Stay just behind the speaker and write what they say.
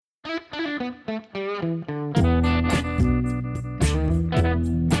Hello,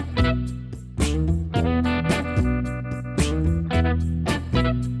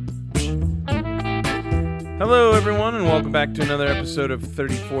 everyone, and welcome back to another episode of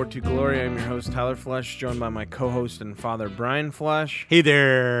 34 to Glory. I'm your host, Tyler Flesh, joined by my co-host and father, Brian Flesh. Hey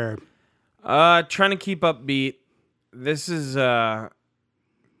there. Trying to keep upbeat. This is,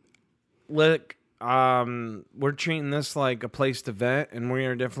 look, we're treating this like a place to vent, and we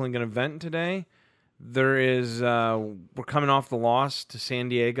are definitely going to vent today. There is, we're coming off the loss to San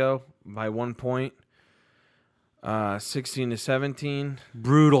Diego by 1 point, 16-17.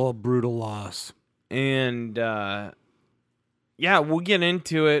 Brutal loss. And, yeah, we'll get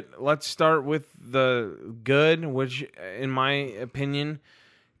into it. Let's start with the good, which, in my opinion,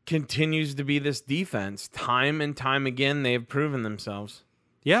 continues to be this defense. Time and time again, they have proven themselves.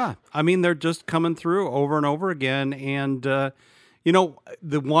 Yeah, I mean, they're just coming through over and over again. And, you know,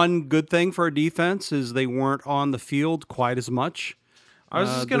 the one good thing for our defense is they weren't on the field quite as much. I was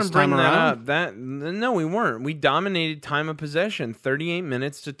just going to bring that up. No, we weren't. We dominated time of possession, 38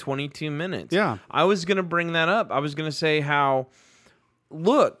 minutes to 22 minutes. Yeah. I was going to bring that up. I was going to say how,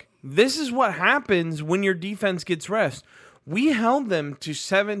 look, this is what happens when your defense gets rest. We held them to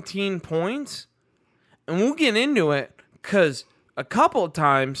 17 points, and we'll get into it because a couple of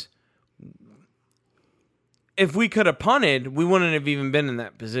times, if we could have punted, we wouldn't have even been in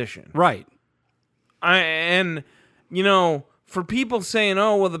that position. Right. For people saying,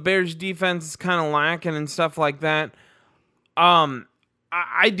 oh, well, the Bears' defense is kind of lacking and stuff like that,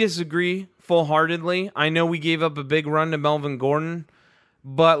 I disagree full-heartedly. I know we gave up a big run to Melvin Gordon,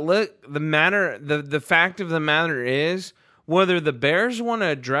 but look, the fact of the matter is, whether the Bears want to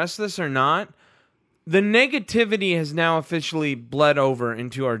address this or not, the negativity has now officially bled over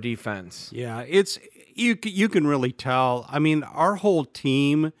into our defense. Yeah, it's you can really tell. I mean, our whole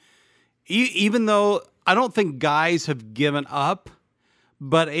team, even though I don't think guys have given up,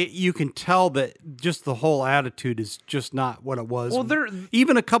 but you can tell that just the whole attitude is just not what it was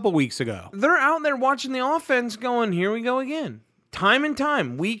even a couple weeks ago. They're out there watching the offense going, here we go again. Time and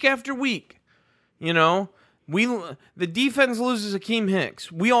time, week after week. You know, the defense loses Akeem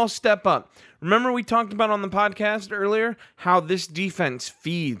Hicks. We all step up. Remember we talked about on the podcast earlier how this defense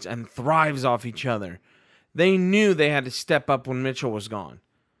feeds and thrives off each other. They knew they had to step up when Mitchell was gone.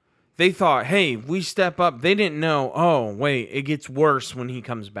 They thought, hey, we step up. They didn't know, oh, wait, it gets worse when he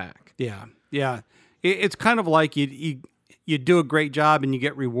comes back. Yeah. It's kind of like you do a great job and you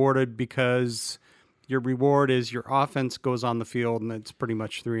get rewarded because your reward is your offense goes on the field and it's pretty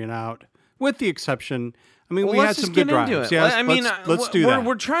much 3 and out, with the exception. I mean, we had some good drives. Yeah, let's do that.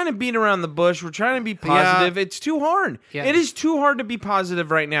 We're trying to beat around the bush. We're trying to be positive. Yeah. It's too hard. Yeah. It is too hard to be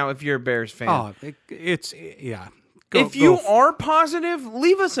positive right now if you're a Bears fan. Oh, yeah. If you are positive,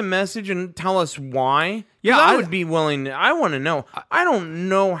 leave us a message and tell us why. Yeah, I would be willing. I want to know. I don't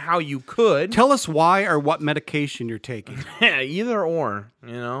know how you could. Tell us why or what medication you're taking. Yeah, either or,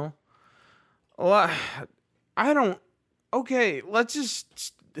 you know. Well, I don't. Okay, let's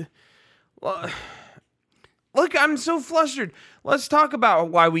just. Look, I'm so flustered. Let's talk about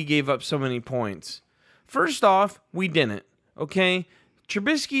why we gave up so many points. First off, we didn't. Okay,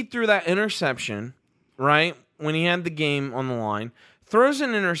 Trubisky threw that interception, right? When he had the game on the line, throws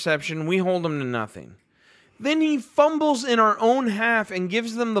an interception, we hold him to nothing. Then he fumbles in our own half and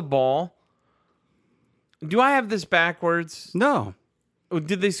gives them the ball. Do I have this backwards? No.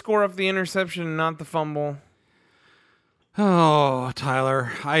 Did they score off the interception and not the fumble? Oh,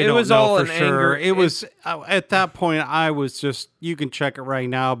 Tyler, I don't know for sure. It was, at that point, I was just, you can check it right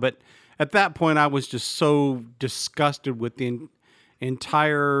now, but at that point, I was just so disgusted with the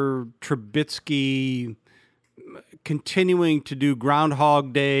entire Trubisky continuing to do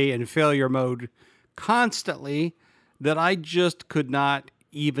Groundhog Day and failure mode constantly that I just could not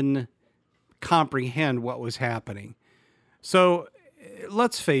even comprehend what was happening. So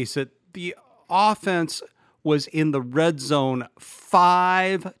let's face it, the offense was in the red zone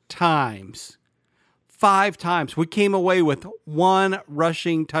 5 times. 5 times. We came away with 1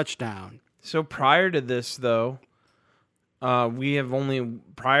 rushing touchdown. So prior to this, though,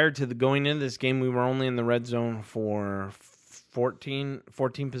 prior to going into this game, we were only in the red zone for 14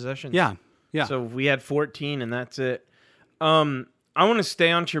 possessions. Yeah. So we had 14, and that's it. I want to stay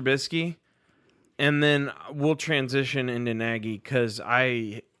on Trubisky, and then we'll transition into Nagy, because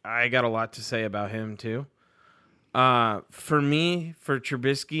I got a lot to say about him, too. For me, for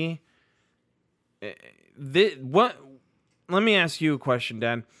Trubisky, let me ask you a question,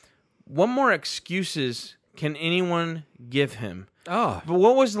 Dad. What more excuses can anyone give him? Oh. But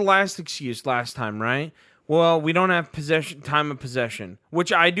what was the last excuse last time, right? well, we don't have time of possession,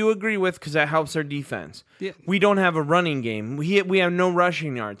 which I do agree with because that helps our defense. Yeah. We don't have a running game. We have no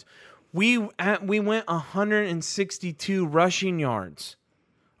rushing yards. We went 162 rushing yards.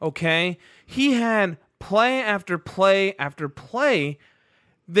 Okay? He had play after play after play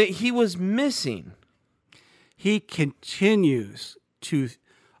that he was missing. He continues to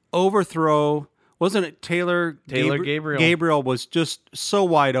overthrow. Wasn't it Taylor Gabriel? Gabriel was just so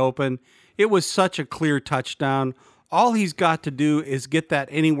wide open. It was such a clear touchdown. All he's got to do is get that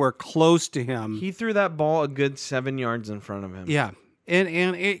anywhere close to him. He threw that ball a good 7 yards in front of him. Yeah.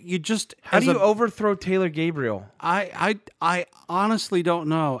 And you just... How do you overthrow Taylor Gabriel? I honestly don't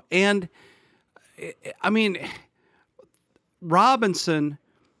know. And, I mean, Robinson,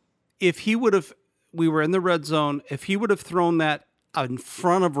 if he would have... We were in the red zone. If he would have thrown that in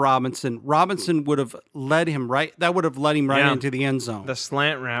front of Robinson would have led him right. That would have led him right into the end zone. The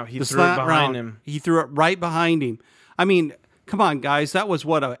slant route. He threw it behind him. He threw it right behind him. I mean, come on, guys. That was,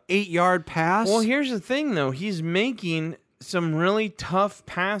 what, an 8-yard pass? Well, here's the thing, though. He's making some really tough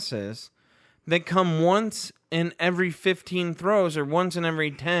passes that come once in every 15 throws or once in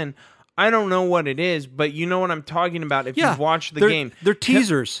every 10. I don't know what it is, but you know what I'm talking about if you've watched the game. They're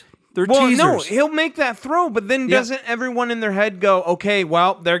teasers. Teasers. No, he'll make that throw, but then doesn't everyone in their head go, okay,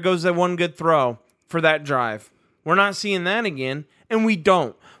 well, there goes that one good throw for that drive. We're not seeing that again, and we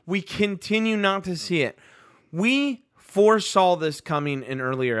don't. We continue not to see it. We foresaw this coming in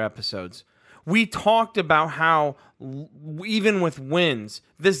earlier episodes. We talked about how, even with wins,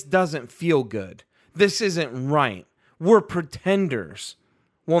 this doesn't feel good. This isn't right. We're pretenders.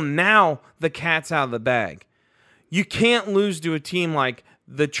 Well, now the cat's out of the bag. You can't lose to a team like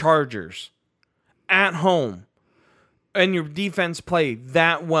the Chargers at home and your defense play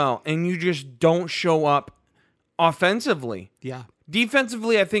that well and you just don't show up offensively. Yeah.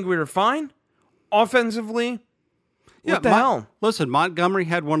 Defensively, I think we were fine. Offensively, what the hell? Listen, Montgomery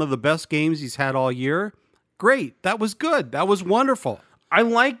had one of the best games he's had all year. Great. That was good. That was wonderful. I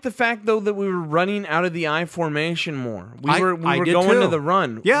like the fact, though, that we were running out of the I formation more. We were going to the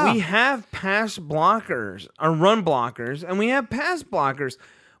run. Yeah. We have pass blockers, or run blockers, and we have pass blockers.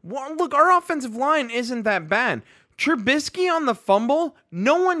 Well, look, our offensive line isn't that bad. Trubisky on the fumble,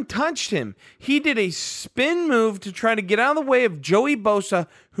 no one touched him. He did a spin move to try to get out of the way of Joey Bosa,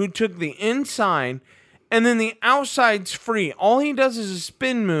 who took the inside, and then the outside's free. All he does is a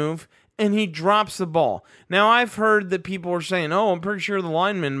spin move, and he drops the ball. Now, I've heard that people are saying, oh, I'm pretty sure the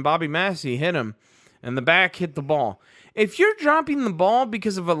lineman, Bobby Massey, hit him, and the back hit the ball. If you're dropping the ball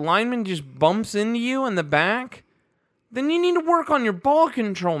because of a lineman just bumps into you in the back, then you need to work on your ball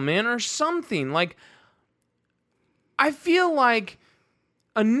control, man, or something. Like, I feel like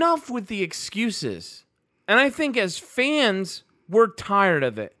enough with the excuses. And I think as fans, we're tired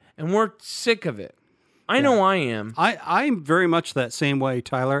of it, and we're sick of it. I know I am. I'm very much that same way,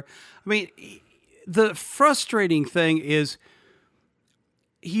 Tyler. I mean, the frustrating thing is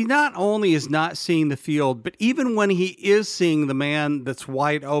he not only is not seeing the field, but even when he is seeing the man that's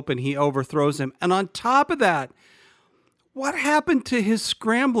wide open, he overthrows him. And on top of that, what happened to his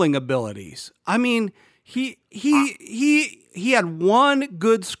scrambling abilities? I mean, he had one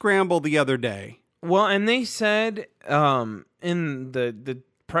good scramble the other day. Well, and they said in the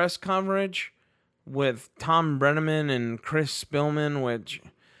press coverage with Tom Brenneman and Chris Spillman, which,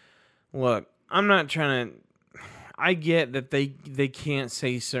 look, I'm not trying to... I get that they can't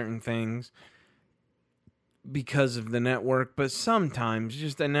say certain things because of the network, but sometimes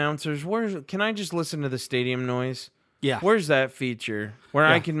just announcers, can I just listen to the stadium noise? Yeah. Where's that feature where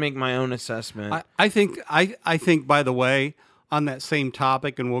I can make my own assessment? I think, by the way, on that same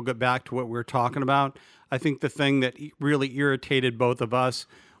topic, and we'll get back to what we were talking about, I think the thing that really irritated both of us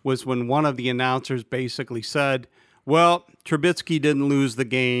was when one of the announcers basically said, well, Trubisky didn't lose the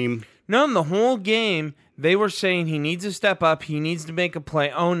game. No, the whole game, they were saying he needs to step up. He needs to make a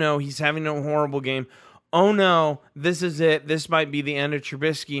play. Oh, no, he's having a horrible game. Oh, no, this is it. This might be the end of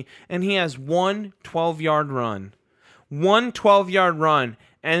Trubisky. And he has one 12-yard run. One 12-yard run.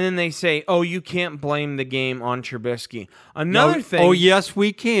 And then they say, oh, you can't blame the game on Trubisky. Another thing. Oh, yes,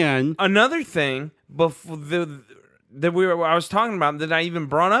 we can. Another thing before I was talking about that I even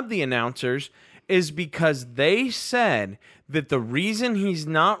brought up the announcers is because they said that the reason he's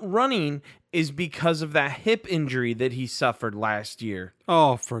not running is because of that hip injury that he suffered last year.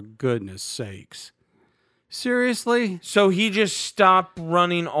 Oh, for goodness sakes. Seriously? So he just stopped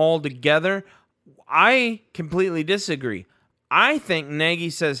running altogether? I completely disagree. I think Nagy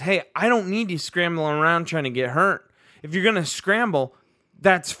says, hey, I don't need you scrambling around trying to get hurt. If you're going to scramble,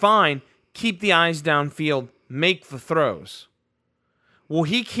 that's fine. Keep the eyes downfield. Make the throws. Well,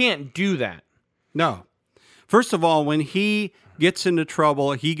 he can't do that. No. First of all, when he gets into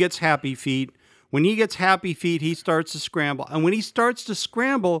trouble, he gets happy feet. When he gets happy feet, he starts to scramble. And when he starts to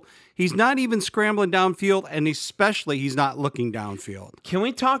scramble, he's not even scrambling downfield, and especially he's not looking downfield. Can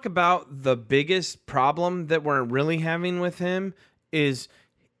we talk about the biggest problem that we're really having with him is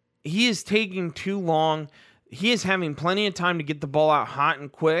he is taking too long. He is having plenty of time to get the ball out hot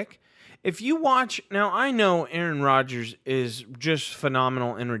and quick. If you watch, now I know Aaron Rodgers is just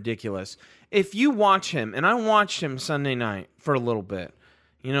phenomenal and ridiculous. If you watch him, and I watched him Sunday night for a little bit,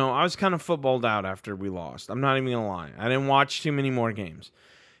 you know, I was kind of footballed out after we lost. I'm not even going to lie. I didn't watch too many more games.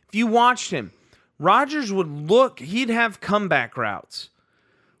 If you watched him, Rodgers would look, he'd have comeback routes.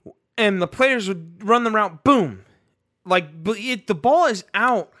 And the players would run the route, boom. Like, the ball is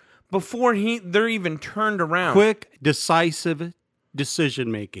out before they're even turned around. Quick, decisive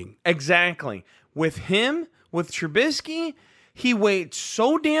decision-making. Exactly. With him, with Trubisky, he waits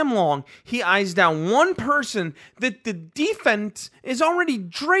so damn long. He eyes down one person that the defense is already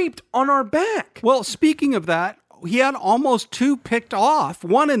draped on our back. Well, speaking of that, he had almost 2 picked off,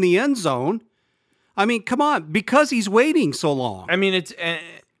 1 in the end zone. I mean, come on, because he's waiting so long. I mean,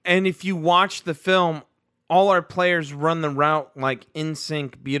 and if you watch the film, all our players run the route like in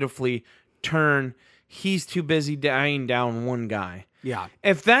sync, beautifully, turn. He's too busy eyeing down one guy. Yeah.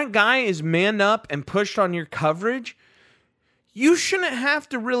 If that guy is manned up and pushed on your coverage, you shouldn't have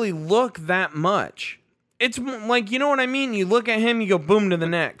to really look that much. It's like, you know what I mean? You look at him, you go boom to the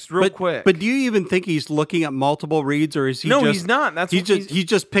next real quick. But do you even think he's looking at multiple reads, or is he No, he's not. He's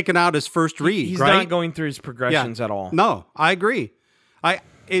just picking out his first read, He's right? not going through his progressions at all. No, I agree.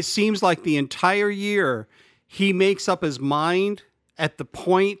 It seems like the entire year he makes up his mind at the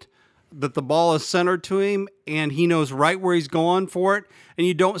point that the ball is centered to him, and he knows right where he's going for it, and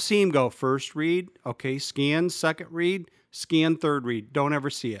you don't see him go first read, okay, scan, second read, scan, third read. Don't ever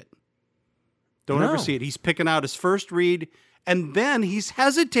see it. Don't ever see it. He's picking out his first read, and then he's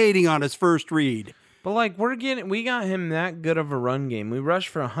hesitating on his first read. But like we got him that good of a run game. We rushed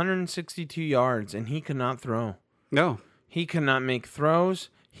for 162 yards, and he could not throw. No. He could not make throws.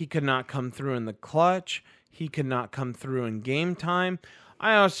 He could not come through in the clutch. He could not come through in game time.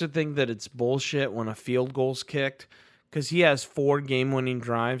 I also think that it's bullshit when a field goal's kicked, because he has 4 game-winning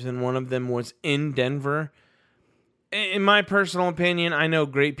drives, and one of them was in Denver. In my personal opinion, I know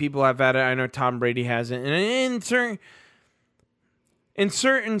great people have had it. I know Tom Brady hasn't. And in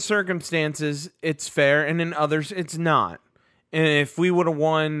certain circumstances, it's fair, and in others, it's not. And if we would have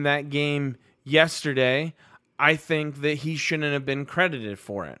won that game yesterday, I think that he shouldn't have been credited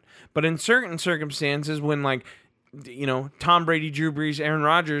for it. But in certain circumstances, when, like, you know, Tom Brady, Drew Brees, Aaron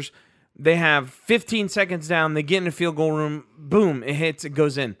Rodgers, they have 15 seconds down, they get in the field goal room, boom, it hits, it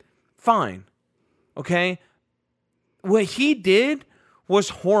goes in. Fine. Okay? What he did was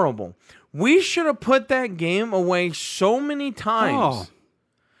horrible. We should have put that game away so many times. Oh.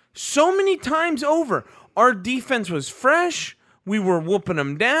 So many times over. Our defense was fresh. We were whooping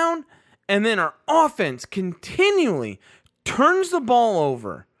them down. And then our offense continually turns the ball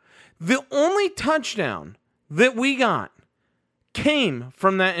over. The only touchdown that we got came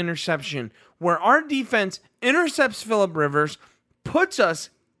from that interception, where our defense intercepts Phillip Rivers, puts us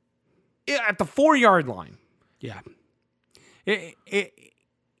at the 4-yard line. Yeah. It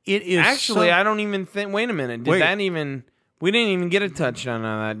is actually. So, I don't even think. Wait a minute. We didn't even get a touchdown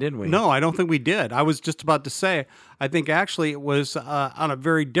on that, did we? No, I don't think we did. I was just about to say. I think actually it was on a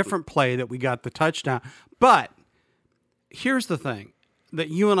very different play that we got the touchdown. But here's the thing that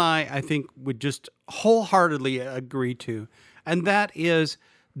you and I think would just wholeheartedly agree to, and that is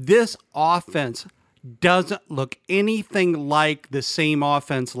this offense doesn't look anything like the same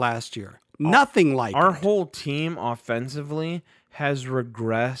offense last year. Nothing like our whole team offensively has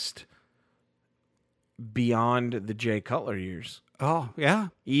regressed beyond the Jay Cutler years. Oh, yeah.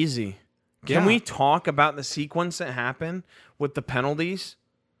 Easy. Can we talk about the sequence that happened with the penalties?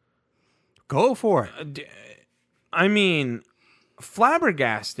 Go for it. I mean,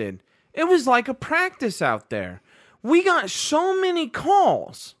 flabbergasted. It was like a practice out there. We got so many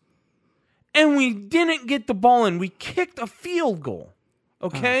calls, and we didn't get the ball in. We kicked a field goal.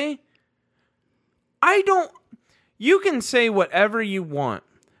 Okay? You can say whatever you want,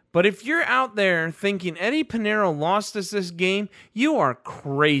 but if you're out there thinking Eddie Pinheiro lost us this game, you are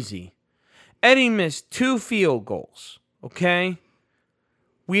crazy. Eddie missed 2 field goals, okay?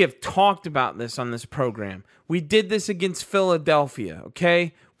 We have talked about this on this program. We did this against Philadelphia,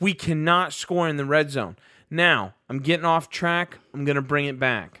 okay? We cannot score in the red zone. Now, I'm getting off track. I'm going to bring it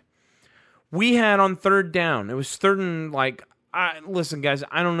back. We had on 3rd down. It was 3rd and listen, guys,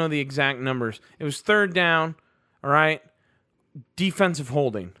 I don't know the exact numbers. It was 3rd down, all right? Defensive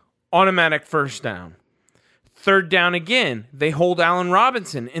holding. Automatic 1st down. Third down again. They hold Allen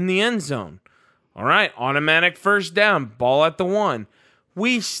Robinson in the end zone. All right, automatic first down, ball at the 1.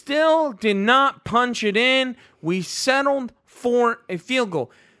 We still did not punch it in. We settled for a field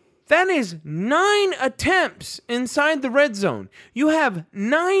goal. That is 9 attempts inside the red zone. You have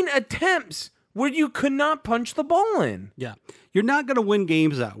 9 attempts where you could not punch the ball in. Yeah. You're not going to win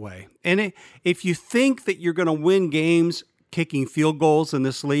games that way. And if you think that you're going to win games kicking field goals in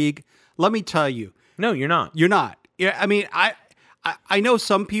this league, let me tell you. No, you're not. You're not. Yeah, I mean, I know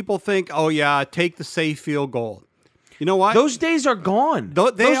some people think, oh, yeah, take the safe field goal. You know what? Those days are gone.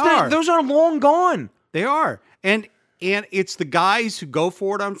 Those are long gone. They are. And it's the guys who go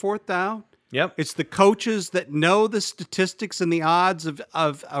for it on fourth down. Yep. It's the coaches that know the statistics and the odds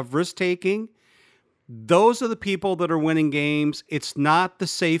of risk-taking. Those are the people that are winning games. It's not the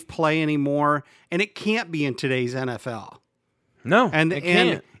safe play anymore, and it can't be in today's NFL. No, it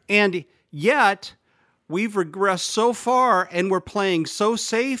can't. And yet, we've regressed so far, and we're playing so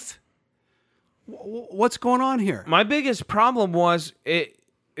safe. What's going on here? My biggest problem was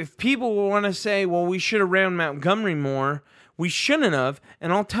if people want to say, well, we should have ran Montgomery more, we shouldn't have,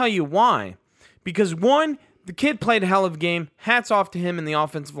 and I'll tell you why. Because, one, the kid played a hell of a game. Hats off to him and the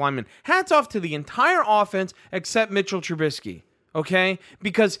offensive lineman. Hats off to the entire offense except Mitchell Trubisky, okay?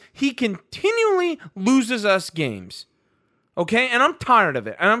 Because he continually loses us games, okay? And I'm tired of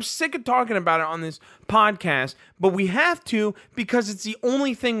it. And I'm sick of talking about it on this podcast, but we have to because it's the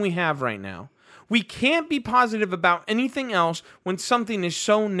only thing we have right now. We can't be positive about anything else when something is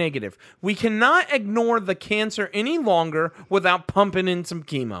so negative. We cannot ignore the cancer any longer without pumping in some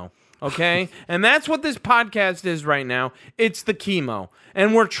chemo. Okay? And that's what this podcast is right now. It's the chemo.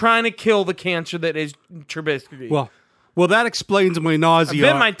 And we're trying to kill the cancer that is Trubisky. Well, that explains my nausea.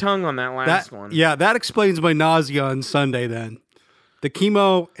 I bit my tongue on that last one. Yeah, that explains my nausea on Sunday then. The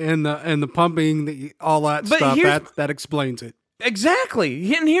chemo and the pumping, all that stuff, that explains it.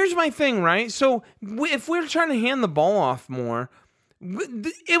 Exactly. And here's my thing, right? So if we're trying to hand the ball off more,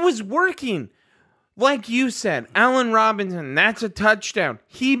 it was working. Like you said, Allen Robinson, that's a touchdown.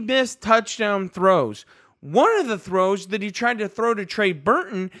 He missed touchdown throws. One of the throws that he tried to throw to Trey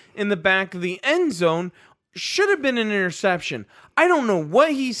Burton in the back of the end zone should have been an interception. I don't know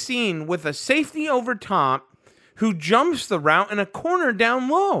what he's seen with a safety over top who jumps the route and a corner down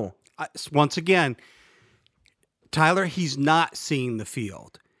low. Once again, Tyler, he's not seeing the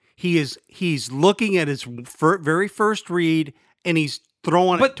field. He's looking at his very first read, and he's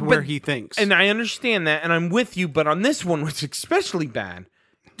throwing it to where he thinks. And I understand that, and I'm with you, but on this one, it's especially bad.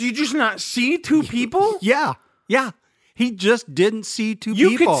 Do you just not see two people? Yeah. He just didn't see two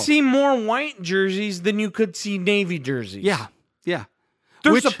people. You could see more white jerseys than you could see navy jerseys. Yeah.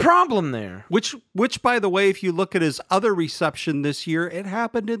 There's a problem there. Which, by the way, if you look at his other reception this year, it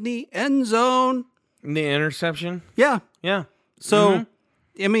happened in the end zone. The interception? Yeah. So,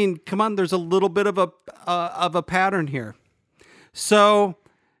 Mm-hmm. I mean, come on, there's a little bit of a pattern here. So,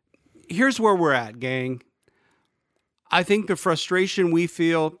 here's where we're at, gang. I think the frustration we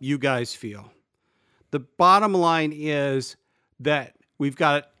feel, you guys feel. The bottom line is that we've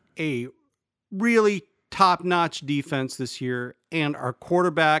got a really top-notch defense this year, and our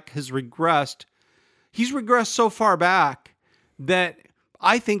quarterback has regressed. He's regressed so far back that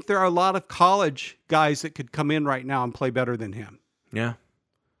I think there are a lot of college guys that could come in right now and play better than him. Yeah.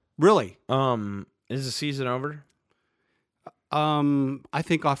 Really. Is the season over? I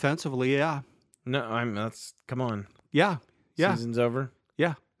think offensively, yeah. No, come on. Yeah. Season's over?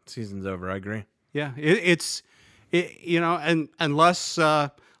 Yeah. Season's over, I agree. Yeah. It's and unless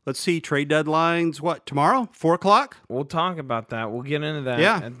let's see, trade deadlines, tomorrow? 4:00? We'll talk about that. We'll get into that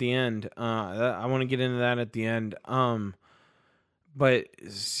at the end. I want to get into that at the end. But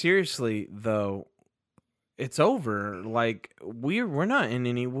seriously, though, it's over. Like, we're not in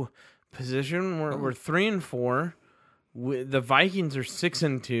any position. We're 3-4. The Vikings are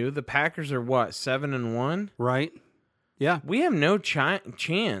 6-2. The Packers are 7-1. Right. Yeah. We have no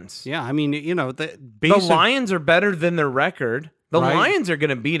chance. Yeah. I mean, the Lions are better than their record. The Lions are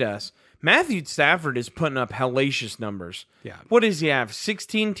going to beat us. Matthew Stafford is putting up hellacious numbers. Yeah. What does he have?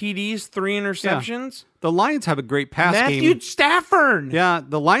 16 TDs, 3 interceptions? Yeah. The Lions have a great pass game. Matthew Stafford! Yeah,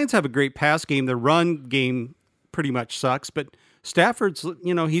 the Lions have a great pass game. The run game pretty much sucks, but Stafford's,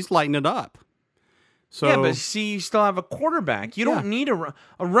 he's lighting it up. So, yeah, but see, you still have a quarterback. You don't need a run.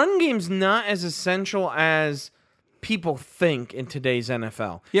 A run game's not as essential as people think in today's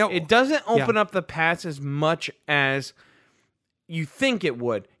NFL. Yeah, it doesn't open up the pass as much as you think it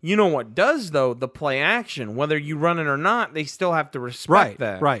would. You know what does, though? The play action. Whether you run it or not, they still have to respect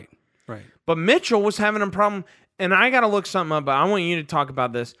that. Right. But Mitchell was having a problem, and I got to look something up, but I want you to talk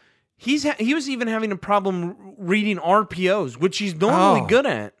about this. he was even having a problem reading RPOs, which he's normally good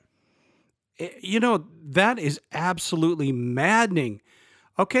at. That is absolutely maddening.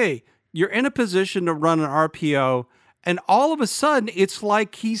 Okay, you're in a position to run an RPO, and all of a sudden it's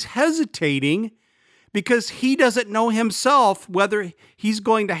like he's hesitating because he doesn't know himself whether he's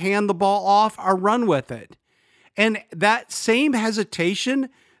going to hand the ball off or run with it. And that same hesitation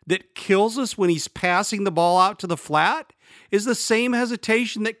that kills us when he's passing the ball out to the flat is the same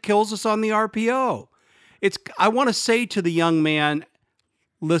hesitation that kills us on the RPO. I want to say to the young man,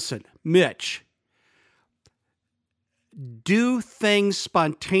 listen, Mitch, do things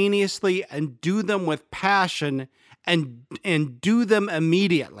spontaneously and do them with passion and do them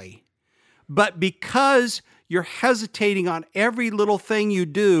immediately. But because you're hesitating on every little thing you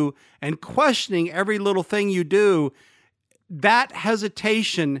do and questioning every little thing you do, that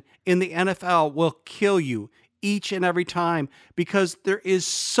hesitation in the NFL will kill you each and every time because there is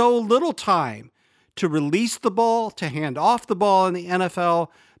so little time to release the ball, to hand off the ball in the NFL,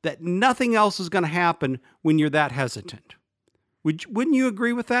 that nothing else is going to happen when you're that hesitant. Wouldn't you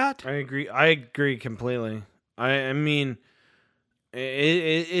agree with that? I agree completely. I mean,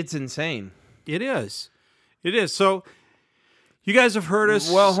 it's insane. It is. So, you guys have heard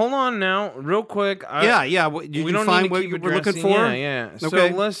us. Well, hold on now, real quick. Yeah. Did you find what we're looking for? Yeah.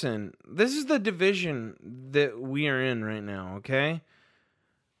 Okay. So listen, this is the division that we are in right now. Okay,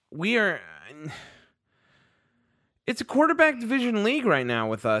 it's a quarterback division league right now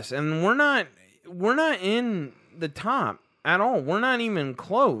with us, and we're not in the top at all. We're not even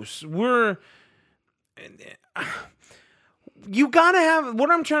close. You gotta have.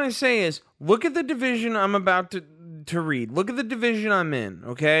 What I'm trying to say is, look at the division I'm about to read. Look at the division I'm in,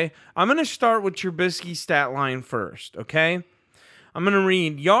 okay? I'm going to start with Trubisky's stat line first, okay? I'm going to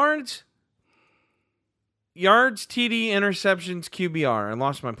read yards, TD, interceptions, QBR. I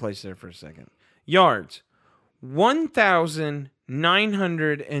lost my place there for a second. Yards,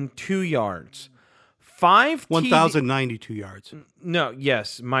 1,902 yards. 1,092 yards. No,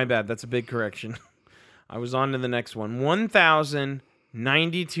 yes, my bad. That's a big correction. I was on to the next one.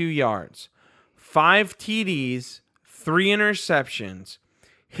 1,092 yards. 5 TDs, 3 interceptions.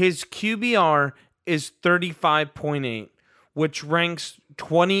 His QBR is 35.8, which ranks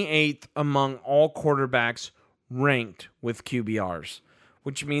 28th among all quarterbacks ranked with QBRs,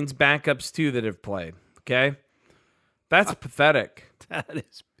 which means backups too that have played. Okay? That's pathetic.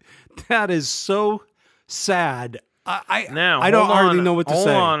 That is so sad. I don't hardly know what to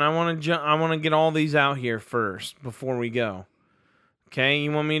say. Hold on, I want to get all these out here first before we go. Okay,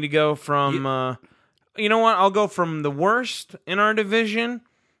 you want me to go from you know what? I'll go from the worst in our division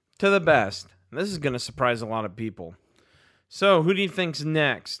to the best. This is going to surprise a lot of people. So, who do you think's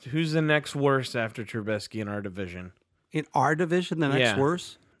next? Who's the next worst after Trubisky in our division? In our division, the next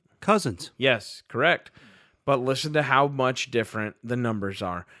worst? Cousins. Yes, correct. But listen to how much different the numbers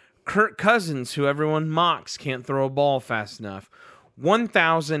are. Kirk Cousins, who everyone mocks, can't throw a ball fast enough.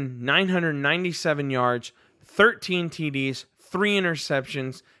 1,997 yards, 13 TDs, 3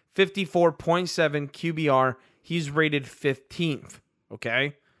 interceptions, 54.7 QBR. He's rated 15th.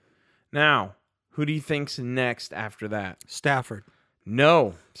 Okay? Now, who do you think's next after that? Stafford.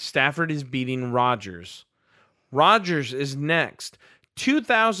 No. Stafford is beating Rodgers. Rodgers is next.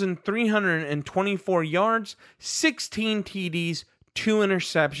 2,324 yards, 16 TDs, 2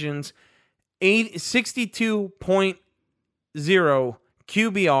 interceptions, 62.0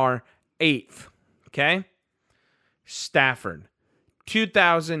 QBR, 8th. Okay? Stafford,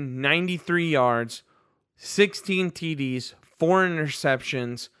 2,093 yards, 16 TDs, 4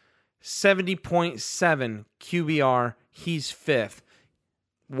 interceptions, 70.7 QBR. He's 5th.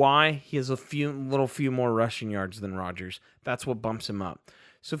 Why? He has a few more rushing yards than Rodgers. That's what bumps him up.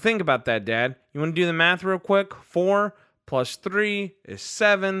 So think about that, Dad. You want to do the math real quick? 4 plus 3 is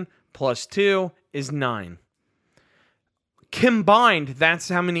 7, plus 2 is 9. Combined, that's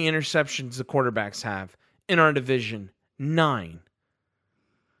how many interceptions the quarterbacks have in our division. 9.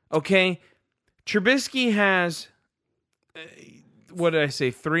 Okay? Trubisky has, what did I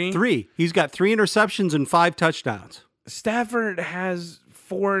say, 3? 3. He's got 3 interceptions and 5 touchdowns. Stafford has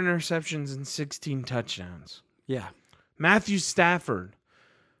 4 interceptions and 16 touchdowns. Yeah. Matthew Stafford.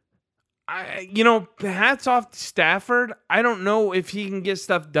 Hats off to Stafford. I don't know if he can get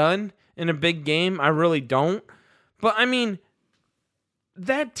stuff done in a big game. I really don't. But, I mean,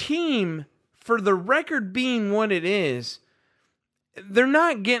 that team, for the record being what it is, they're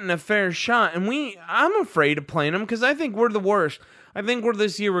not getting a fair shot. And I'm afraid of playing them because I think we're the worst. I think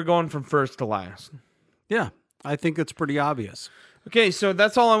this year we're going from first to last. Yeah, I think it's pretty obvious. Okay, so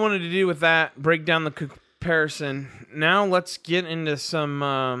that's all I wanted to do with that. Break down the comparison. Now let's get into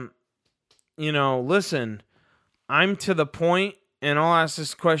some listen, I'm to the point, and I'll ask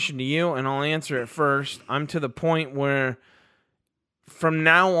this question to you, and I'll answer it first. I'm to the point where from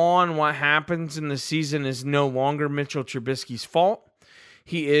now on, what happens in the season is no longer Mitchell Trubisky's fault.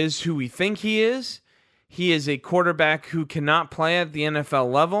 He is who we think he is. He is a quarterback who cannot play at the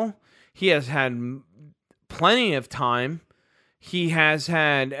NFL level. He has had plenty of time. He has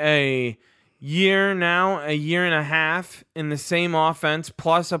had a year and a half in the same offense,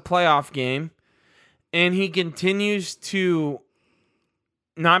 plus a playoff game. And he continues to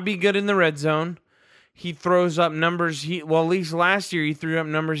not be good in the red zone. He throws up numbers. At least last year he threw up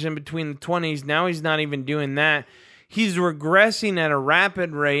numbers in between the 20s. Now he's not even doing that. He's regressing at a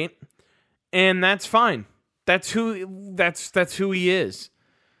rapid rate, and that's fine. That's who he is.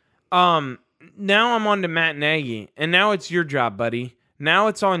 Now I'm on to Matt Nagy, and now it's your job, buddy. Now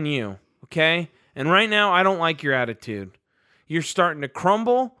it's on you, okay? And right now I don't like your attitude. You're starting to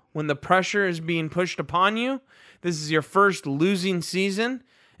crumble when the pressure is being pushed upon you. This is your first losing season,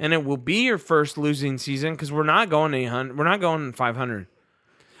 and it will be your first losing season because we're not going 800. We're not going 500.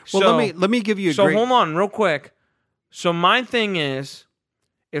 Well, let me give you a hold on real quick. So my thing is,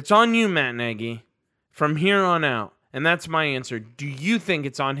 it's on you, Matt Nagy, from here on out, and that's my answer. Do you think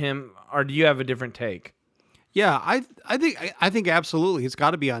it's on him, or do you have a different take? Yeah, I think absolutely it's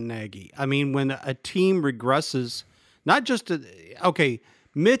got to be on Nagy. I mean, when a team regresses, not just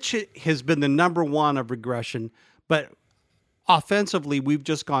Mitch has been the number one of regression, but offensively we've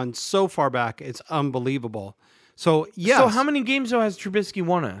just gone so far back, it's unbelievable. So yes. So how many games though has Trubisky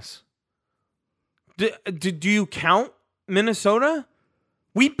won us? Do you count Minnesota?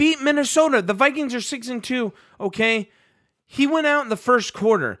 We beat Minnesota. The Vikings are 6-2. Okay. He went out in the first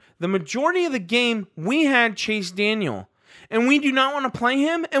quarter. The majority of the game, we had Chase Daniel. And we do not want to play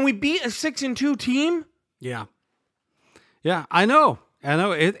him? And we beat a 6-2 team? Yeah. Yeah, I know.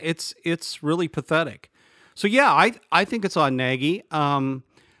 It's really pathetic. So, yeah, I think it's on Nagy.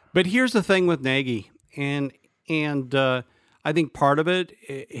 But here's the thing with Nagy. And I think part of it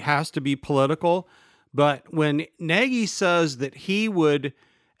has to be political. But when Nagy says that he would...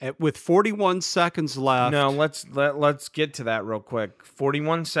 with 41 seconds left. No, let's get to that real quick.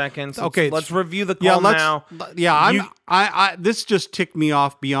 41 seconds. Okay, let's review the call now. Yeah, I this just ticked me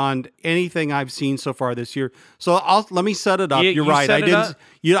off beyond anything I've seen so far this year. So let me set it up. You're right. I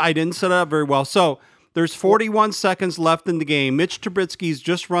didn't set it up very well. So there's 41 seconds left in the game. Mitch Trubisky's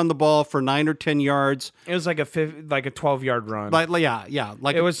just run the ball for 9 or 10 yards. It was like a 12-yard run. Like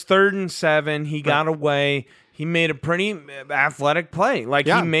it was 3rd and 7. He got away. He made a pretty athletic play.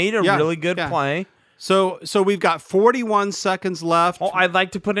 He made a really good play. So we've got 41 seconds left. Oh, I'd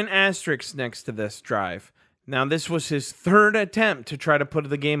like to put an asterisk next to this drive. Now, this was his 3rd attempt to try to put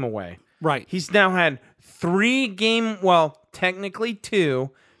the game away. Right. He's now had 3 technically 2,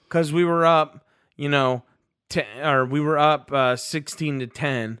 because we were up, we were up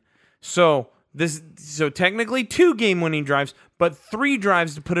 16-10. So technically 2 game-winning drives, but 3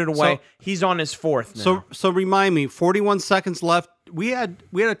 drives to put it away. He's on his 4th now. So remind me, 41 seconds left. We had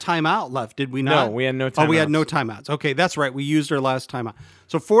a timeout left, did we not? No, we had no timeouts. Oh, we had no timeouts. Okay, that's right. We used our last timeout.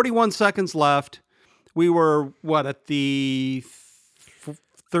 So 41 seconds left. We were, at the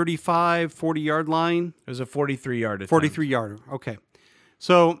 35, 40-yard line? It was a 43-yard attempt. 43-yarder, okay.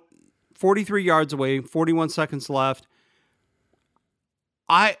 So 43 yards away, 41 seconds left.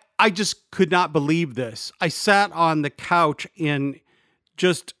 I just could not believe this. I sat on the couch in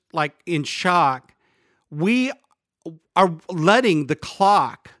shock. We are letting the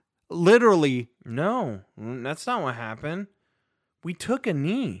clock literally. No, that's not what happened. We took a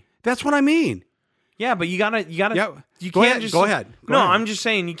knee. That's what I mean. Yeah, but you gotta. Yeah, you go can't ahead. just. Go ahead. No, I'm just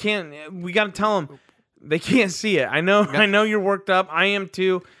saying you can't. We gotta tell them they can't see it. I know. Yeah. I know you're worked up. I am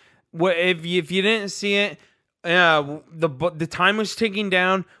too. If you didn't see it. The time was ticking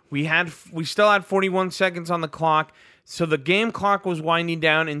down. We still had 41 seconds on the clock, so the game clock was winding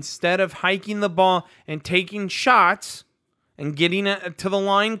down. Instead of hiking the ball and taking shots and getting it to the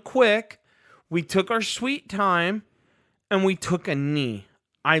line quick, we took our sweet time and we took a knee.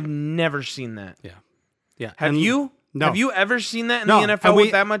 I've never seen that. Yeah. Have you? No. Have you ever seen that in the NFL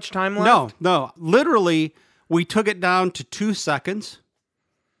with that much time left? No. Literally, we took it down to 2 seconds.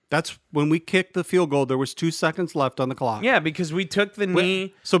 That's when we kicked the field goal. There was 2 seconds left on the clock. Yeah, because we took the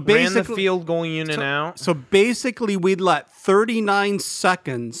knee, so ran the field going in and out. So basically, we'd let 39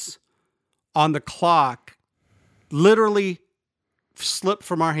 seconds on the clock literally slip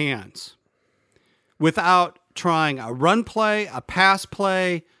from our hands without trying a run play, a pass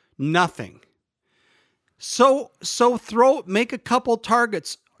play, nothing. So make a couple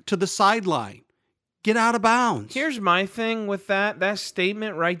targets to the sideline. get out of bounds. Here's my thing with that. That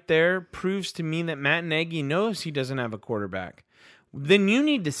statement right there proves to me that Matt Nagy knows he doesn't have a quarterback. Then you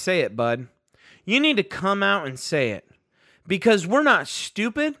need to say it, bud. You need to come out and say it. Because we're not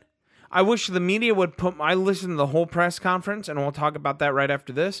stupid. I wish the media would I listened to the whole press conference, and we'll talk about that right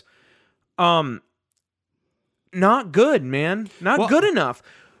after this. Not good, man. Not good enough.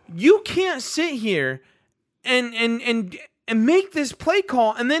 You can't sit here and make this play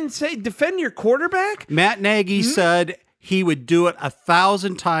call and then say defend your quarterback. Matt Nagy said he would do it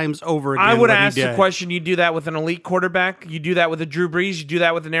 1,000 times over again. I would ask the question: you do that with an elite quarterback? You do that with a Drew Brees? You do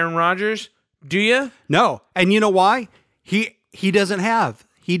that with an Aaron Rodgers? Do you? No, and you know why? He doesn't have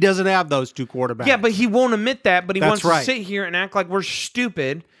those two quarterbacks. Yeah, but he won't admit that. But he wants to sit here and act like we're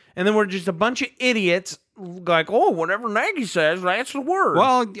stupid, and then we're just a bunch of idiots. Like, oh, whatever Nagy says, that's the word.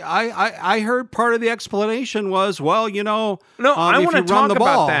 Well, I heard part of the explanation was, well, you know, no, I want to talk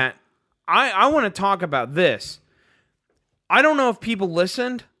about that. I want to talk about this. I don't know if people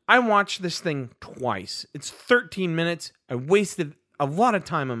listened. I watched this thing twice. It's 13 minutes. I wasted a lot of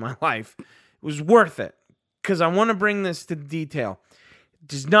time in my life. It was worth it because I want to bring this to detail. It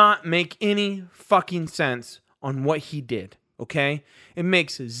does not make any fucking sense on what he did, okay? It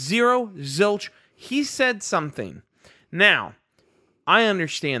makes zero zilch. He said something. Now, I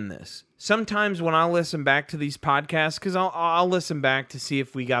understand this. Sometimes when I listen back to these podcasts, because I'll listen back to see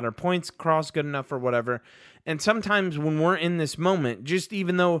if we got our points across good enough or whatever. And sometimes when we're in this moment, just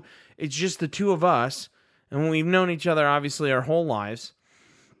even though it's just the two of us, and we've known each other obviously our whole lives,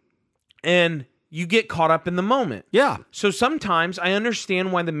 and you get caught up in the moment. Yeah. So sometimes I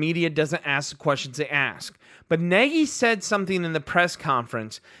understand why the media doesn't ask the questions they ask. But Nagy said something in the press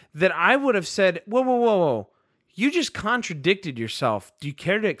conference that I would have said, whoa. You just contradicted yourself. Do you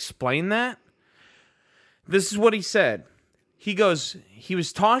care to explain that? This is what he said. He goes, he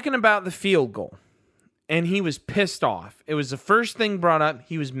was talking about the field goal, and he was pissed off. It was the first thing brought up.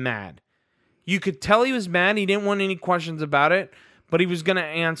 He was mad. You could tell he was mad. He didn't want any questions about it, but he was going to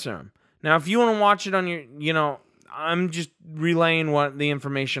answer them. Now, if you want to watch it on your, I'm just relaying what the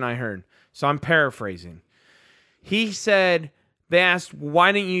information I heard. So I'm paraphrasing. He said, they asked,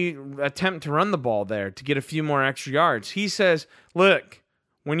 why didn't you attempt to run the ball there to get a few more extra yards? He says, look,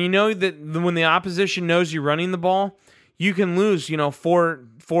 when you know that when the opposition knows you're running the ball, you can lose,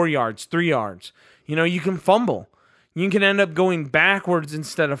 4 yards, 3 yards. You can fumble. You can end up going backwards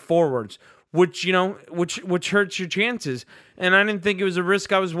instead of forwards, which hurts your chances. And I didn't think it was a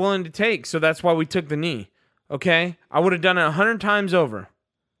risk I was willing to take, so that's why we took the knee. Okay? I would have done it 100 times over.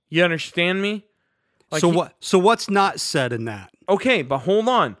 You understand me? So what's not said in that? Okay, but hold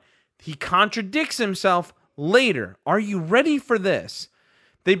on. He contradicts himself later. Are you ready for this?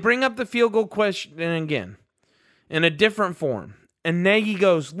 They bring up the field goal question again in a different form. And Nagy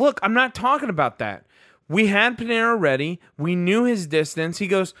goes, look, I'm not talking about that. We had Panera ready. We knew his distance. He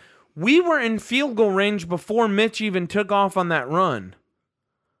goes, we were in field goal range before Mitch even took off on that run.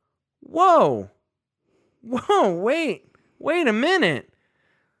 Whoa, wait a minute.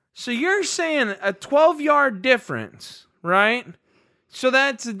 So you're saying a 12-yard difference, right? So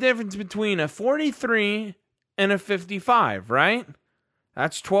that's the difference between a 43 and a 55, right?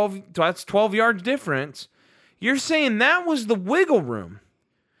 That's 12 yards difference. You're saying that was the wiggle room.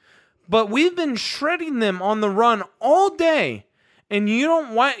 But we've been shredding them on the run all day. And you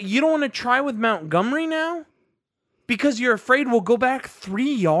don't want to try with Montgomery now? Because you're afraid we'll go back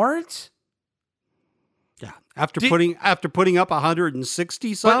 3 yards? Yeah. After putting up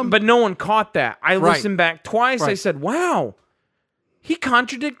 160 some? But no one caught that. I listened back twice. I said, wow. He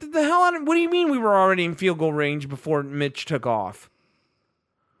contradicted the hell out of it. What do you mean we were already in field goal range before Mitch took off?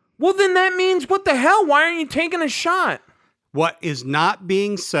 Well, then that means what the hell? Why aren't you taking a shot? What is not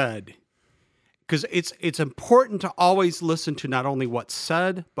being said, because it's important to always listen to not only what's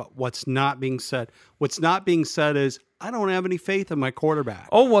said, but what's not being said. What's not being said is, I don't have any faith in my quarterback.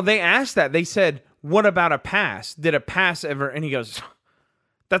 Oh, well, they asked that. They said, what about a pass? Did a pass ever? And he goes,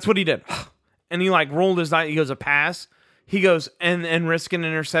 that's what he did. And he rolled his eye. He goes, a pass? He goes, and risk an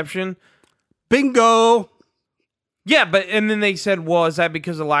interception? Bingo! Yeah, and then they said, well, is that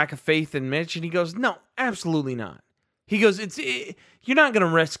because of lack of faith in Mitch? And he goes, no, absolutely not. He goes, you're not going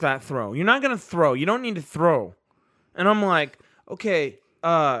to risk that throw. You're not going to throw. You don't need to throw. And I'm like, okay,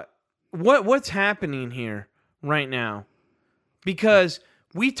 what's happening here right now? Because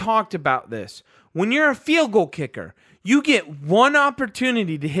we talked about this. When you're a field goal kicker, you get one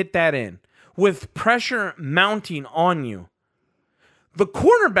opportunity to hit that in with pressure mounting on you. The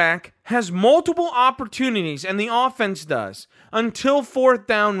quarterback has multiple opportunities, and the offense does, until fourth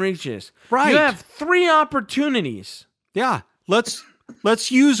down reaches. Right. You have 3 opportunities. Yeah. Let's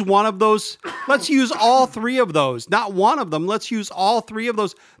Let's use one of those. Let's use all three of those. Not one of them. Let's use all three of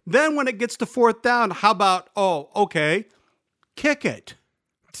those. Then when it gets to fourth down, how about, okay, kick it.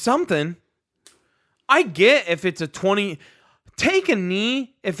 Something. I get if it's a 20. Take a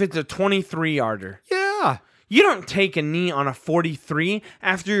knee if it's a 23-yarder. Yeah. You don't take a knee on a 43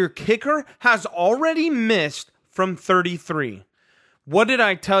 after your kicker has already missed from 33. What did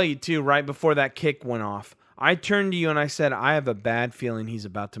I tell you, too, right before that kick went off? I turned to you and I said, I have a bad feeling he's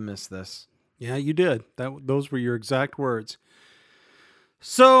about to miss this. Yeah, you did. Those were your exact words.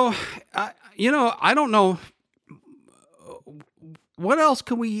 So, I don't know. What else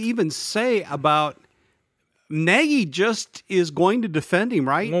can we even say about Nagy just is going to defend him,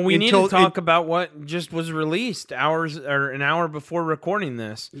 right? Well, we need to talk about what just was released an hour before recording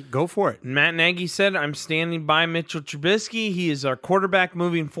this. Go for it. Matt Nagy said, I'm standing by Mitchell Trubisky. He is our quarterback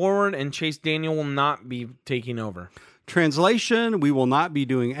moving forward, and Chase Daniel will not be taking over. Translation, we will not be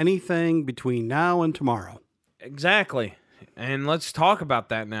doing anything between now and tomorrow. Exactly. And let's talk about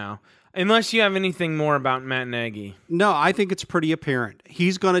that now. Unless you have anything more about Matt Nagy. No, I think it's pretty apparent.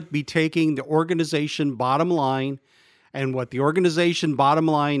 He's going to be taking the organization bottom line, and what the organization bottom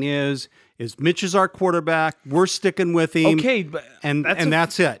line is Mitch is our quarterback. We're sticking with him. Okay, but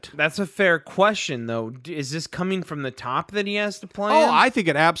that's it. That's a fair question, though. Is this coming from the top that he has to play? Oh, I think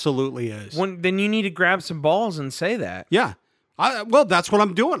it absolutely is. Then you need to grab some balls and say that. Yeah. Well, that's what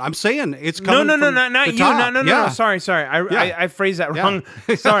I'm doing. I'm saying it's coming. No, not you. Top. No. Sorry. I phrased that wrong.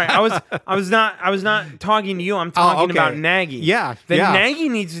 Sorry, I was not talking to you. I'm talking about Nagy. Yeah. Nagy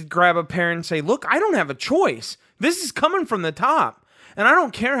needs to grab a pair and say, "Look, I don't have a choice. This is coming from the top, and I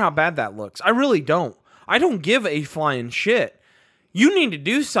don't care how bad that looks. I really don't. I don't give a flying shit. You need to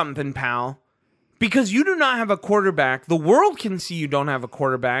do something, pal, because you do not have a quarterback. The world can see you don't have a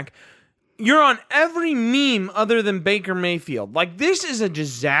quarterback." You're on every meme other than Baker Mayfield. Like, this is a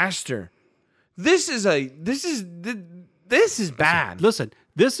disaster. This is bad. Listen,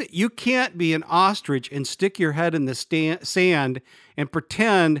 you can't be an ostrich and stick your head in the sand and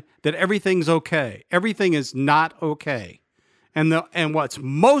pretend that everything's okay. Everything is not okay. And what's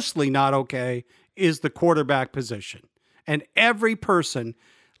mostly not okay is the quarterback position. And every person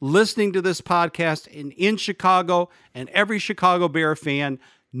listening to this podcast in Chicago and every Chicago Bear fan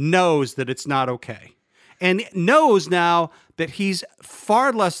knows that it's not okay, and knows now that he's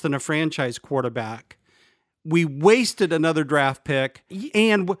far less than a franchise quarterback. We wasted another draft pick,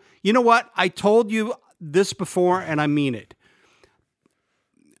 and you know what? I told you this before, and I mean it.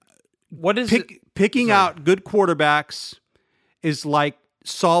 What is picking out good quarterbacks is like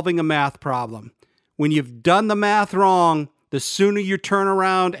solving a math problem. When you've done the math wrong, the sooner you turn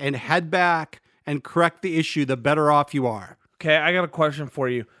around and head back and correct the issue, the better off you are. Okay, I got a question for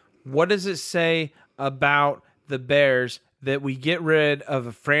you. What does it say about the Bears that we get rid of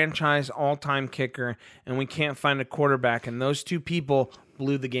a franchise all-time kicker and we can't find a quarterback, and those two people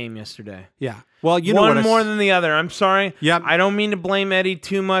blew the game yesterday? Yeah. Well, you know what? One more than the other. I'm sorry. Yep. I don't mean to blame Eddie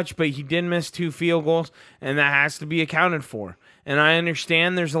too much, but he did miss 2 field goals, and that has to be accounted for. And I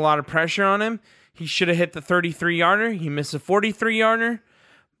understand there's a lot of pressure on him. He should have hit the 33-yarder. He missed a 43-yarder.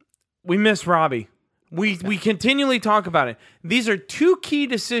 We miss Robbie. We continually talk about it. These are 2 key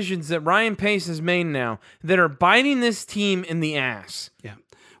decisions that Ryan Pace has made now that are biting this team in the ass. Yeah.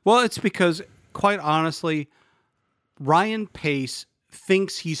 Well, it's because, quite honestly, Ryan Pace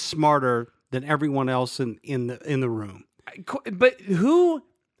thinks he's smarter than everyone else in the room. But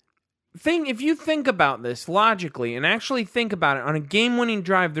if you think about this logically and actually think about it, on a game-winning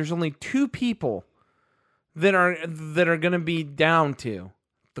drive, there's only 2 people that are going to be down to: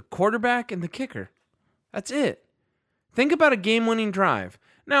 the quarterback and the kicker. That's it. Think about a game-winning drive.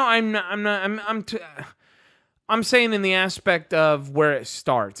 Now, I'm saying in the aspect of where it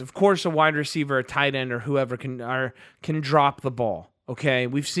starts. Of course, a wide receiver, a tight end, or whoever can drop the ball. Okay,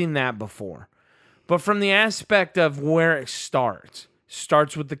 we've seen that before. But from the aspect of where it starts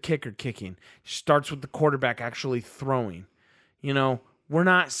with the kicker kicking, starts with the quarterback actually throwing. We're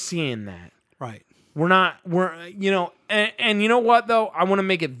not seeing that. Right. And you know what, though? I want to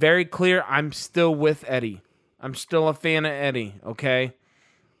make it very clear. I'm still with Eddie. I'm still a fan of Eddie, okay?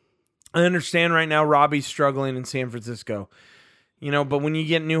 I understand right now Robbie's struggling in San Francisco. But when you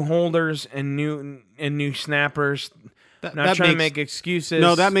get new holders and new snappers, not trying to make excuses.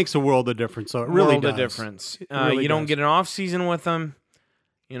 No, that makes a world of difference. So it really does. World of difference. Really you don't get an off season with them,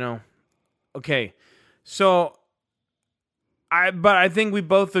 Okay, so I think we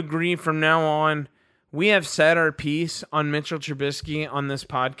both agree from now on. We have said our piece on Mitchell Trubisky on this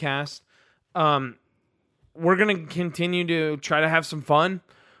podcast. We're going to continue to try to have some fun.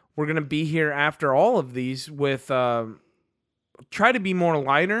 We're going to be here after all of these with try to be more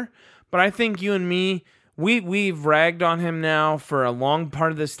lighter. But I think you and me, we've ragged on him now for a long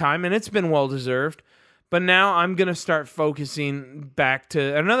part of this time, and it's been well deserved. But now I'm gonna start focusing back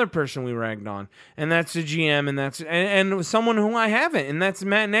to another person we ragged on, and that's the GM, and that's and someone who I haven't, and that's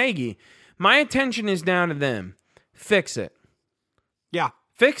Matt Nagy. My attention is down to them. Fix it. Yeah,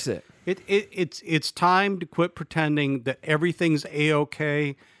 fix it. It's time to quit pretending that everything's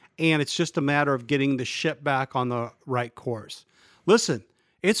A-okay, and it's just a matter of getting the ship back on the right course. Listen,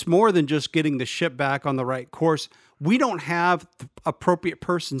 it's more than just getting the ship back on the right course. We don't have the appropriate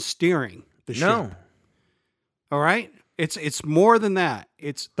person steering the ship. No. All right? It's more than that.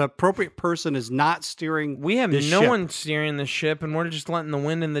 It's the appropriate person is not steering. We have the no ship. one steering the ship, and we're just letting the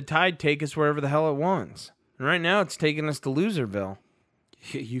wind and the tide take us wherever the hell it wants. And right now, it's taking us to Loserville.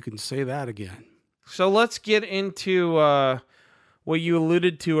 You can say that again. So let's get into what you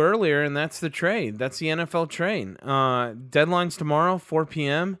alluded to earlier, and that's the trade. That's the NFL trade. Deadline's tomorrow, 4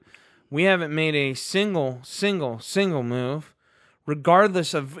 p.m. We haven't made a single move,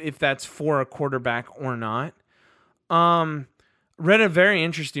 regardless of if that's for a quarterback or not. Read a very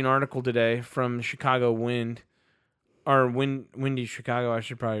interesting article today from Chicago Wind, or Windy Chicago. I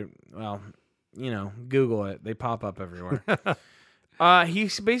should probably, Google it. They pop up everywhere. He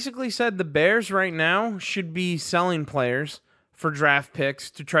basically said the Bears right now should be selling players for draft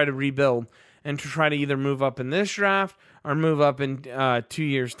picks to try to rebuild and to try to either move up in this draft or move up in 2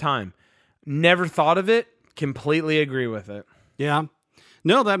 years' time. Never thought of it. Completely agree with it. Yeah.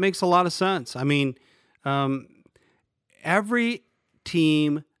 No, that makes a lot of sense. I mean, every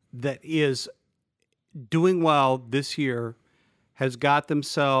team that is doing well this year has got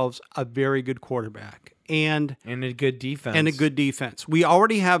themselves a very good quarterback and a good defense. We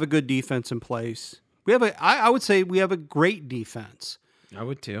already have a good defense in place. We have I would say we have a great defense. I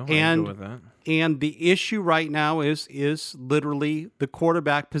would too. And, I'd go with that. And the issue right now is literally the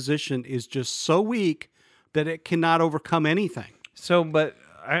quarterback position is just so weak that it cannot overcome anything. So, but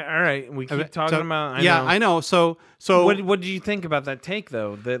all right, we keep talking about. I know. So what do you think about that take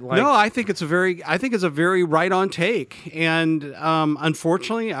though? No, I think it's a very right on take, and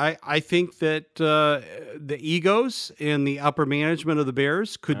unfortunately, I think that the egos in the upper management of the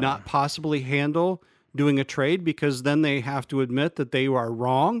Bears could not possibly handle doing a trade, because then they have to admit that they are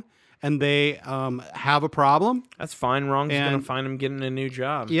wrong and they have a problem. That's fine. Wrong's going to find them getting a new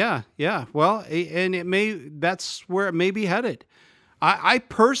job. Yeah. Well, and that's where it may be headed. I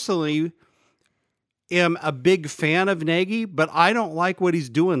personally am a big fan of Nagy, but I don't like what he's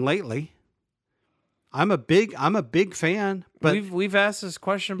doing lately. I'm a big fan, but we've asked this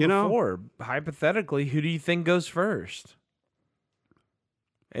question before. Hypothetically, who do you think goes first?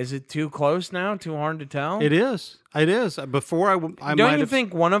 Is it too close now? Too hard to tell? It is. Before I don't you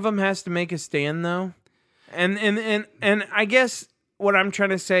think one of them has to make a stand though? And I guess what I'm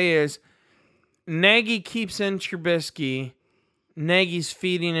trying to say is Nagy keeps in Trubisky. Nagy's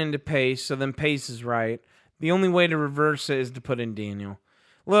feeding into Pace, so then Pace is right. The only way to reverse it is to put in Daniel.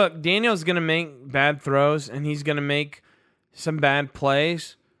 Look, Daniel's going to make bad throws, and he's going to make some bad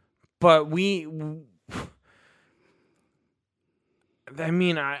plays, but he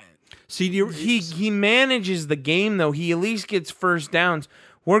manages the game, though. He at least gets first downs.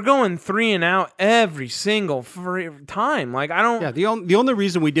 We're going 3 and out every single time. Like, I don't... Yeah, the only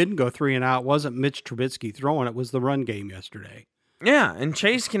reason we didn't go 3 and out wasn't Mitch Trubisky throwing. It was the run game yesterday. Yeah, and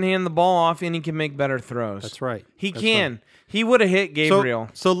Chase can hand the ball off, and he can make better throws. That's right. He can. Right. He would have hit Gabriel.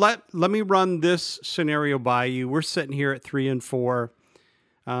 So let me run this scenario by you. We're sitting here at 3 and 4.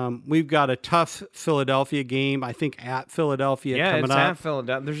 We've got a tough Philadelphia game, I think, at Philadelphia coming up. Yeah, it's at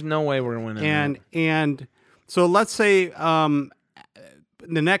Philadelphia. There's no way we're winning. And so let's say the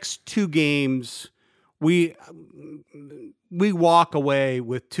next 2 games, we walk away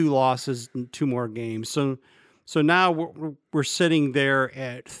with 2 losses and 2 more games. So now we're sitting there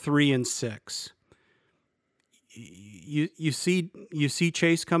at 3 and 6. You see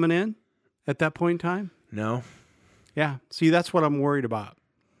Chase coming in at that point in time? No. Yeah. See, that's what I'm worried about.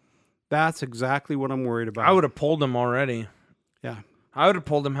 That's exactly what I'm worried about. I would have pulled him already. Yeah. I would have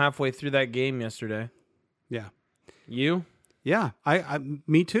pulled him halfway through that game yesterday. Yeah. You? Yeah.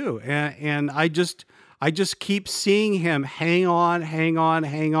 Me too. And I just keep seeing him hang on.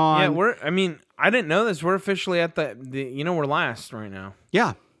 Yeah, I didn't know this. We're officially at we're last right now.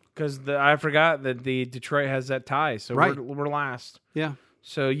 Yeah. Because I forgot that the Detroit has that tie, so right. we're last. Yeah.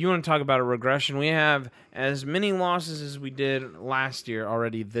 So you want to talk about a regression? We have as many losses as we did last year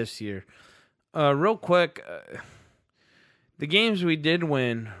already this year. Real quick, the games we did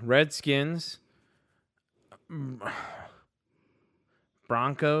win: Redskins,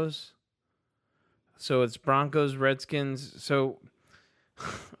 Broncos, So it's Broncos, Redskins. So,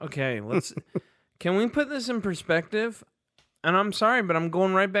 okay, can we put this in perspective? And I'm sorry, but I'm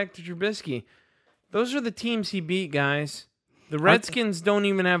going right back to Trubisky. Those are the teams he beat, guys. The Redskins don't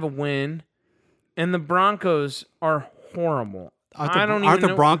even have a win, and the Broncos are horrible. Aren't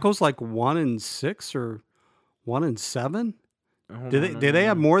the Broncos like 1-6 or 1-7? Did they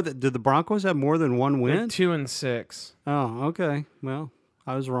have more? Did the Broncos have more than one win? 2-6. Oh, okay. Well,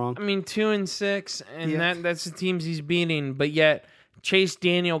 I was wrong. I mean, 2-6, and that's the teams he's beating. But yet, Chase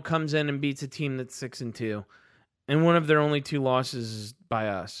Daniel comes in and beats a team that's 6-2, and one of their only 2 losses is by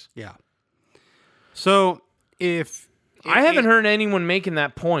us. Yeah. So if I haven't heard anyone making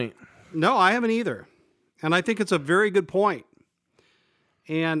that point. No, I haven't either, and I think it's a very good point.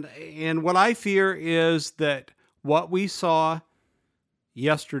 And what I fear is that what we saw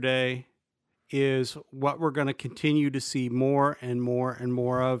yesterday is what we're going to continue to see more and more and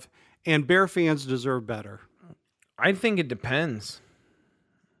more of, and Bear fans deserve better. I think it depends.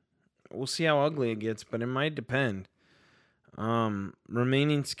 We'll see how ugly it gets, but it might depend.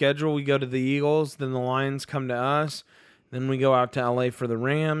 Remaining schedule, we go to the Eagles, then the Lions come to us, then we go out to LA for the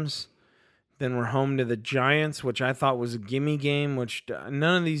Rams, then we're home to the Giants, which I thought was a gimme game, which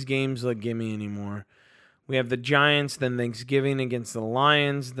none of these games look gimme anymore. We have the Giants, then Thanksgiving against the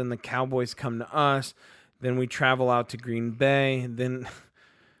Lions, then the Cowboys come to us, then we travel out to Green Bay, then,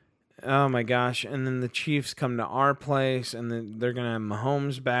 oh my gosh, and then the Chiefs come to our place, and then they're going to have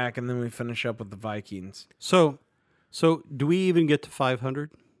Mahomes back, and then we finish up with the Vikings. So do we even get to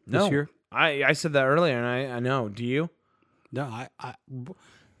 500 this year? I said that earlier, and I know. Do you? No,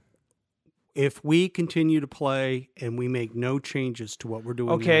 if we continue to play and we make no changes to what we're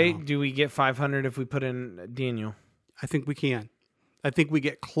doing now, do we get 500 if we put in Daniel? I think we can. I think we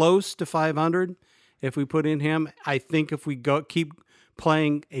get close to 500 if we put in him. I think if we keep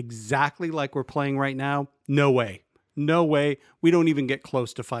playing exactly like we're playing right now, no way. No way. We don't even get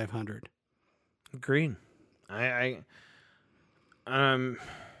close to 500. Agreed. I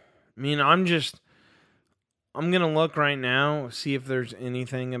mean, I'm going to look right now, see if there's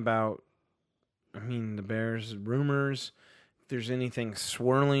anything about, the Bears rumors, if there's anything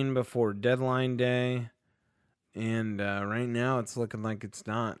swirling before deadline day. And right now it's looking like it's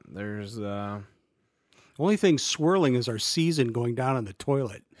not. There's the only thing swirling is our season going down in the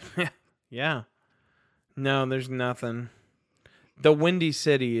toilet. Yeah. No, there's nothing. The Windy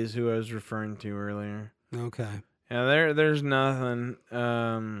City is who I was referring to earlier. Okay. Yeah, there's nothing.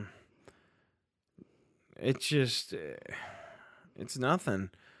 It's just, it's nothing.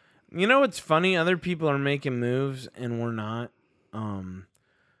 You know what's funny? Other people are making moves and we're not.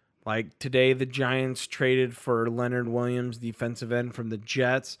 Like today, the Giants traded for Leonard Williams, defensive end from the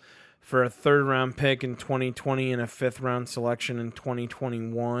Jets, for a 3rd-round pick in 2020 and a 5th-round selection in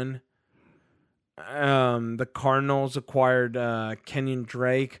 2021. The Cardinals acquired Kenyon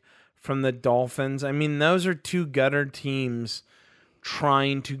Drake from the Dolphins. I mean, those are 2 gutter teams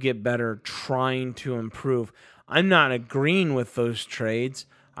trying to get better, trying to improve. I'm not agreeing with those trades.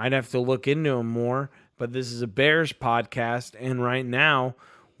 I'd have to look into them more, but this is a Bears podcast, and right now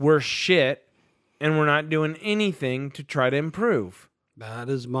we're shit, and we're not doing anything to try to improve. That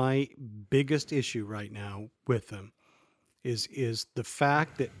is my biggest issue right now with them, is the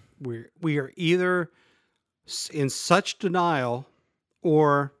fact that we are either in such denial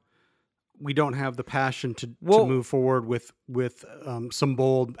or we don't have the passion to move forward with some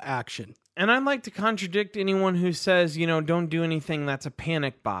bold action. And I'd like to contradict anyone who says, don't do anything that's a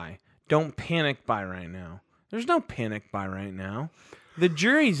panic buy. Don't panic buy right now. There's no panic buy right now. The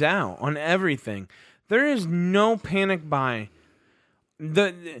jury's out on everything. There is no panic buy.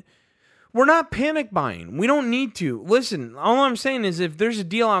 We're not panic buying. We don't need to. Listen, all I'm saying is if there's a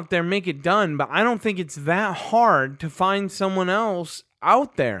deal out there, make it done. But I don't think it's that hard to find someone else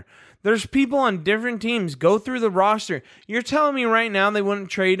out there. There's people on different teams. Go through the roster. You're telling me right now they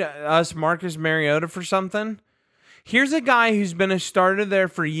wouldn't trade us Marcus Mariota for something? Here's a guy who's been a starter there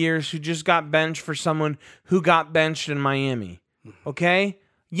for years who just got benched for someone who got benched in Miami. Okay?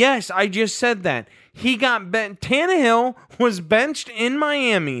 Yes, I just said that. He got benched. Tannehill was benched in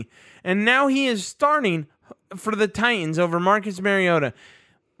Miami, and now he is starting for the Titans over Marcus Mariota.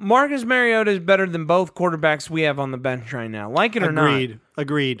 Marcus Mariota is better than both quarterbacks we have on the bench right now. Like it or not.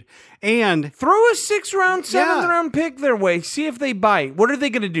 Agreed. And throw a 6th-round, 7th-round pick their way. See if they bite. What are they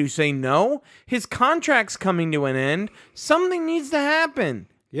going to do? Say no? His contract's coming to an end. Something needs to happen.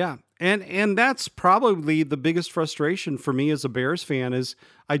 Yeah. And that's probably the biggest frustration for me as a Bears fan is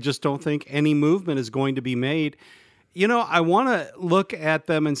I just don't think any movement is going to be made. I want to look at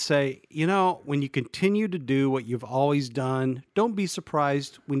them and say, when you continue to do what you've always done, don't be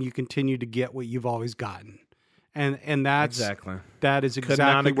surprised when you continue to get what you've always gotten. And that is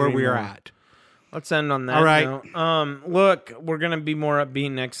exactly where we are at. Let's end on that. All right. Note. Look, we're going to be more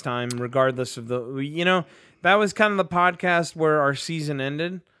upbeat next time, regardless of that was kind of the podcast where our season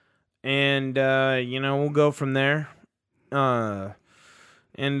ended. And, we'll go from there.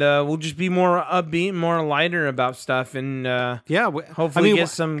 And we'll just be more upbeat, more lighter about stuff, and hopefully get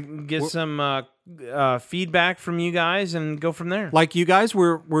some feedback from you guys, and go from there. Like you guys,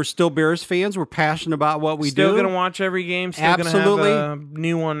 we're still Bears fans. We're passionate about what we do. Still gonna watch every game. Still gonna have a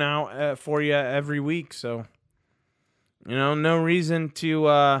new one out for you every week. So, no reason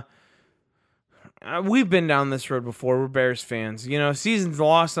to. We've been down this road before. We're Bears fans. Season's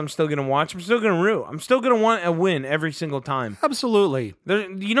lost. I'm still going to watch. I'm still going to root. I'm still going to want a win every single time. Absolutely.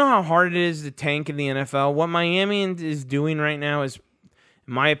 You know how hard it is to tank in the NFL? What Miami is doing right now is,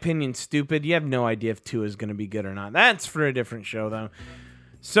 in my opinion, stupid. You have no idea if Tua is going to be good or not. That's for a different show, though.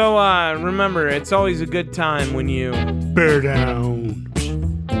 So remember, it's always a good time when you bear down.